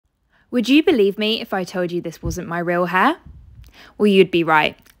Would you believe me if I told you this wasn't my real hair? Well, you'd be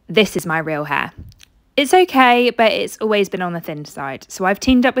right. This is my real hair. It's okay, but it's always been on the thin side, so I've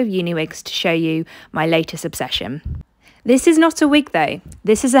teamed up with Uniwigs to show you my latest obsession. This is not a wig though.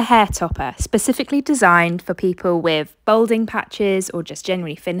 This is a hair topper, specifically designed for people with balding patches or just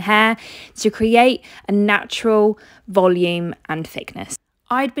generally thin hair to create a natural volume and thickness.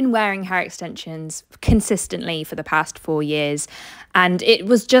 I'd been wearing hair extensions consistently for the past 4 years, and it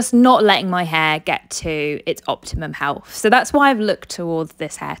was just not letting my hair get to its optimum health. So that's why I've looked towards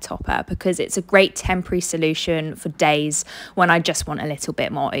this hair topper, because it's a great temporary solution for days when I just want a little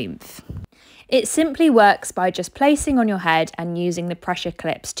bit more oomph. It simply works by just placing on your head and using the pressure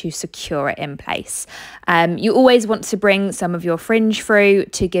clips to secure it in place. You always want to bring some of your fringe through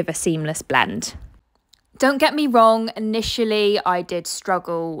to give a seamless blend. Don't get me wrong, initially I did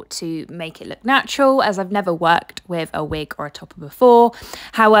struggle to make it look natural as I've never worked with a wig or a topper before.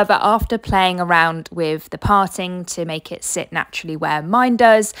 However, after playing around with the parting to make it sit naturally where mine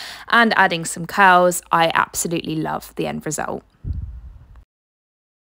does and adding some curls, I absolutely love the end result.